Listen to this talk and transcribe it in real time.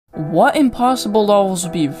what impossible levels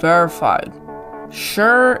will be verified?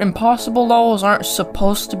 Sure, impossible levels aren't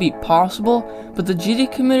supposed to be possible, but the GD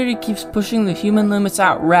community keeps pushing the human limits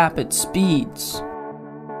at rapid speeds.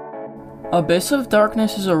 Abyss of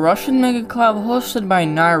Darkness is a Russian mega collab hosted by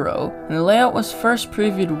Nairo, and the layout was first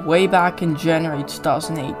previewed way back in January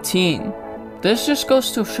 2018. This just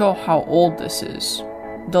goes to show how old this is.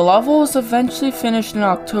 The level was eventually finished in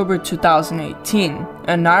October 2018,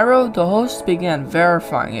 and Nairo, the host, began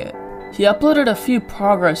verifying it. He uploaded a few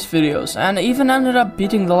progress videos and even ended up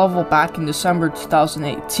beating the level back in December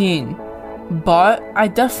 2018. But I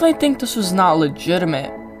definitely think this was not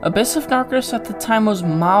legitimate. Abyss of Darkness at the time was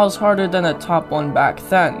miles harder than the top one back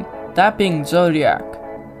then, that being Zodiac.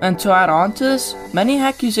 And to add on to this, many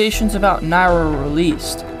accusations about Nairo were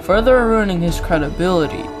released, further ruining his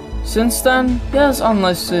credibility. Since then, he has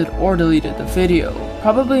unlisted or deleted the video,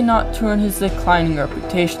 probably not to ruin his declining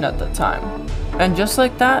reputation at the time. And just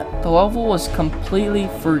like that, the level was completely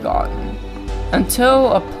forgotten.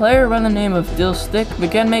 Until a player by the name of Dillstick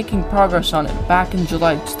began making progress on it back in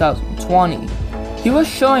July 2020. He was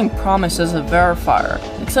showing promise as a verifier,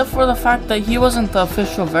 except for the fact that he wasn't the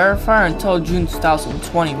official verifier until June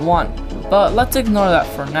 2021, but let's ignore that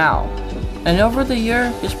for now. And over the year,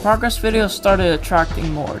 his progress videos started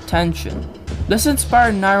attracting more attention. This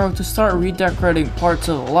inspired Nairo to start redecorating parts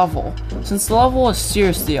of the level, since the level was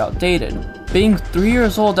seriously outdated, being 3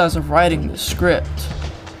 years old as of writing the script.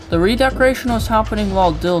 The redecoration was happening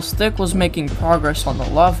while Dillstick was making progress on the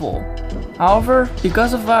level. However,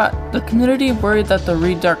 because of that, the community worried that the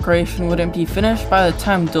redecoration wouldn't be finished by the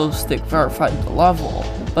time Dillstick verified the level.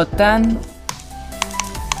 But then,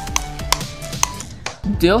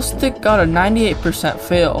 Dillstick got a 98%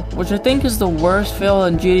 fail, which I think is the worst fail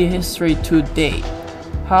in GD history to date.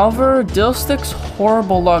 However, Dillstick's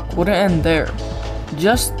horrible luck wouldn't end there.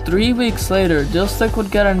 Just 3 weeks later, Dillstick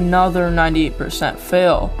would get another 98%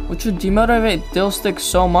 fail, which would demotivate Dillstick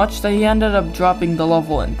so much that he ended up dropping the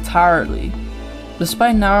level entirely.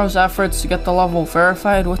 Despite Nairo's efforts to get the level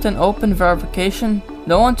verified with an open verification,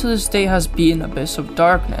 no one to this day has beaten Abyss of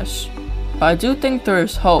Darkness. But I do think there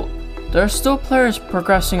is hope. There are still players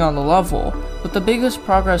progressing on the level, with the biggest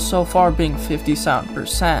progress so far being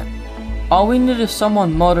 57%. All we need is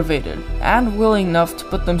someone motivated and willing enough to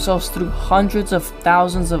put themselves through hundreds of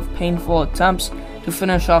thousands of painful attempts to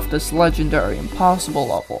finish off this legendary impossible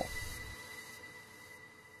level.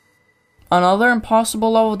 Another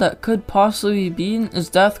impossible level that could possibly be beaten is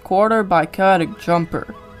Death Corridor by Chaotic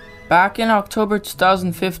Jumper. Back in October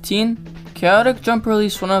 2015, Chaotic Jumper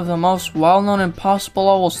released one of the most well-known impossible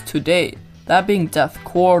levels to date, that being Death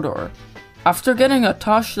Corridor. After getting a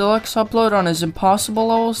Tosh Deluxe upload on his impossible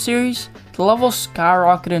level series, the level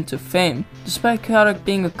skyrocketed into fame, despite Chaotic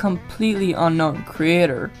being a completely unknown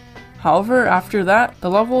creator. However, after that, the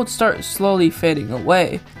level would start slowly fading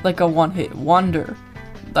away, like a one-hit wonder.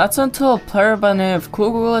 That's until a player by the name of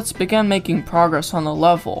Kugelitz began making progress on the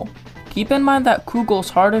level. Keep in mind that Kugel's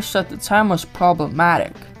hardest at the time was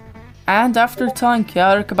problematic. And after telling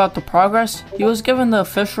Chaotic about the progress, he was given the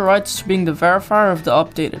official rights to being the verifier of the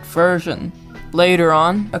updated version. Later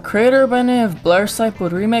on, a creator by the name of Blairsipe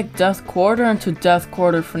would remake Death Corridor into Death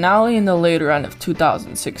Corridor Finale in the later end of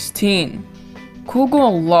 2016.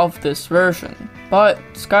 Kugel loved this version, but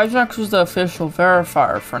Skyjax was the official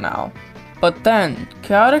verifier for now. But then,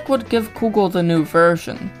 Chaotic would give Kugel the new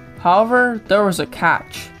version. However, there was a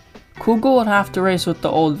catch. Kugel would have to race with the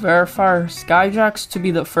old verifier, Skyjax, to be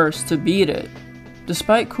the first to beat it.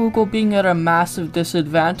 Despite Kugel being at a massive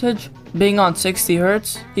disadvantage, being on 60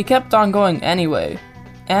 Hz, he kept on going anyway.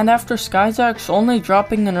 And after Skyjax only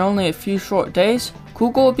dropping in only a few short days,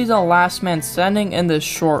 Kugel would be the last man standing in this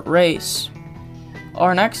short race.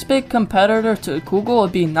 Our next big competitor to Kugel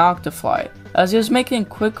would be Noctifly, as he was making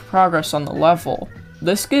quick progress on the level.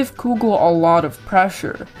 This gave Kugel a lot of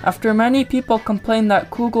pressure, after many people complained that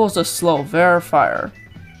Kugel is a slow verifier.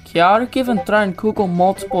 Chaotic even threatened Kugel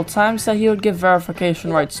multiple times that he would give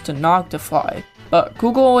verification rights to Noctifly, but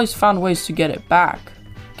Kugel always found ways to get it back.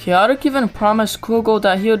 Chaotic even promised Kugel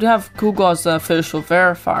that he would have Kugel as the official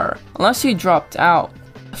verifier, unless he dropped out.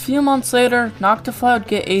 A few months later, Noctifly would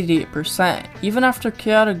get 88%, even after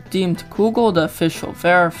Chaotic deemed Kugel the official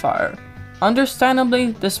verifier.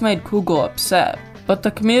 Understandably, this made Kugel upset, but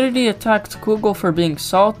the community attacked Kugel for being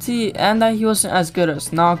salty and that he wasn't as good as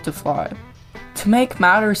Noctifly. To make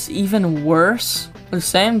matters even worse, the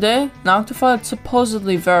same day, Noctifly had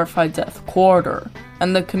supposedly verified Death Corridor,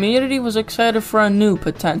 and the community was excited for a new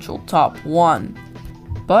potential top 1.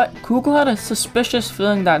 But Kugel had a suspicious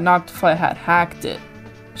feeling that Noctifly had hacked it.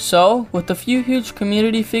 So, with a few huge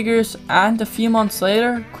community figures and a few months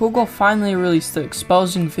later, Google finally released the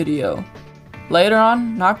exposing video. Later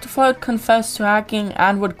on, Noctify would confess to hacking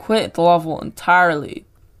and would quit the level entirely.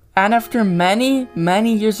 And after many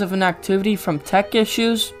years of inactivity from tech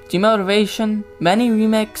issues, demotivation, many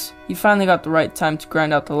remakes, he finally got the right time to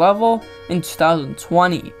grind out the level in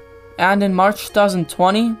 2020. And in March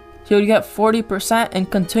 2020, he would get 40% and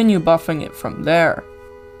continue buffing it from there.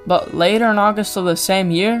 But later in August of the same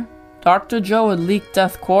year, Dr. Joe would leak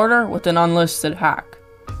Death Quarter with an unlisted hack.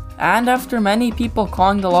 And after many people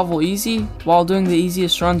calling the level easy, while doing the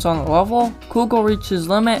easiest runs on the level, Google reached his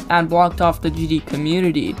limit and blocked off the GD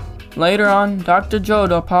community. Later on, Dr. Joe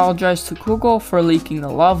would apologize to Google for leaking the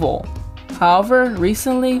level. However,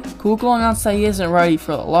 recently, Google announced that he isn't ready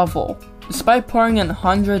for the level, despite pouring in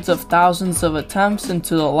hundreds of thousands of attempts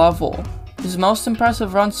into the level. His most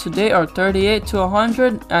impressive runs to date are 38 to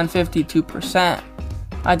 100 and 52%.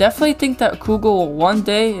 I definitely think that Google will one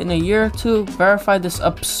day in a year or two verify this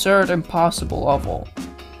absurd impossible level.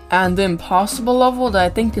 And the impossible level that I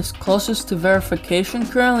think is closest to verification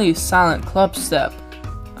currently is Silent Clubstep.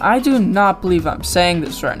 I do not believe I'm saying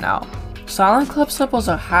this right now. Silent Clubstep was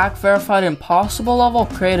a hack verified impossible level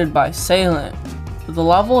created by Salient. The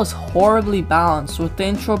level is horribly balanced, with the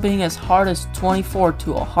intro being as hard as 24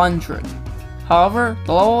 to 100. However,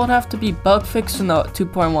 the level would have to be bug fixed in the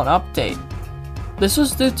 2.1 update. This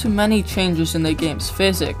was due to many changes in the game's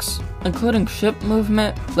physics, including ship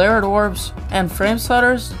movement, layered orbs, and frame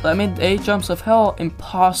setters that made the 8 jumps of hell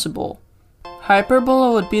impossible.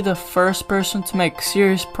 Hyperbola would be the first person to make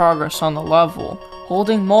serious progress on the level,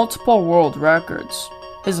 holding multiple world records.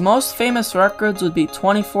 His most famous records would be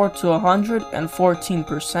 24 to 100 and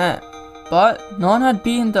 14%, but no one had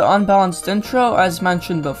beaten the unbalanced intro as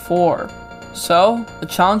mentioned before. So, the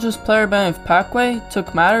challenges player by name of Patrikios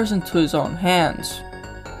took matters into his own hands.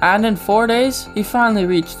 And in 4 days, he finally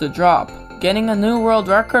reached the drop, getting a new world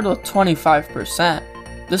record with 25%.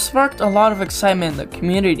 This sparked a lot of excitement in the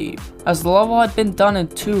community, as the level had been done in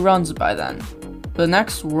 2 runs by then. The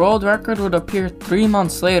next world record would appear 3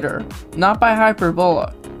 months later, not by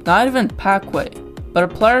Hyperbola, not even Patrikios, but a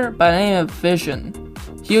player by the name of Vision.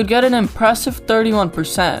 He would get an impressive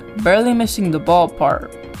 31%, barely missing the ball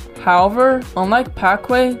part. However, unlike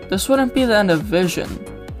Patrikios, this wouldn't be the end of Vision.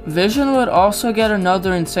 Vision would also get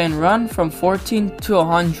another insane run from 14 to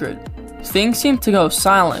 100. Things seemed to go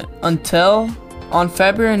silent until, on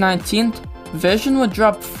February 19th, Vision would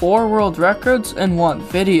drop 4 world records in one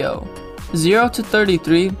video. 0 to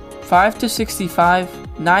 33, 5 to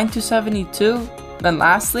 65, 9 to 72, then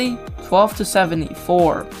lastly, 12 to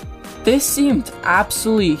 74. This seemed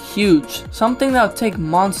absolutely huge, something that would take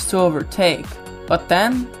months to overtake. But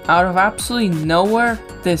then, out of absolutely nowhere,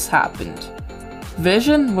 this happened.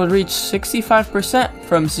 Vision would reach 65%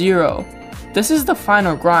 from 0. This is the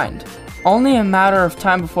final grind. Only a matter of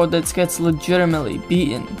time before this gets legitimately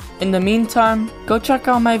beaten. In the meantime, go check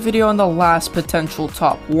out my video on the last potential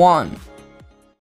top 1.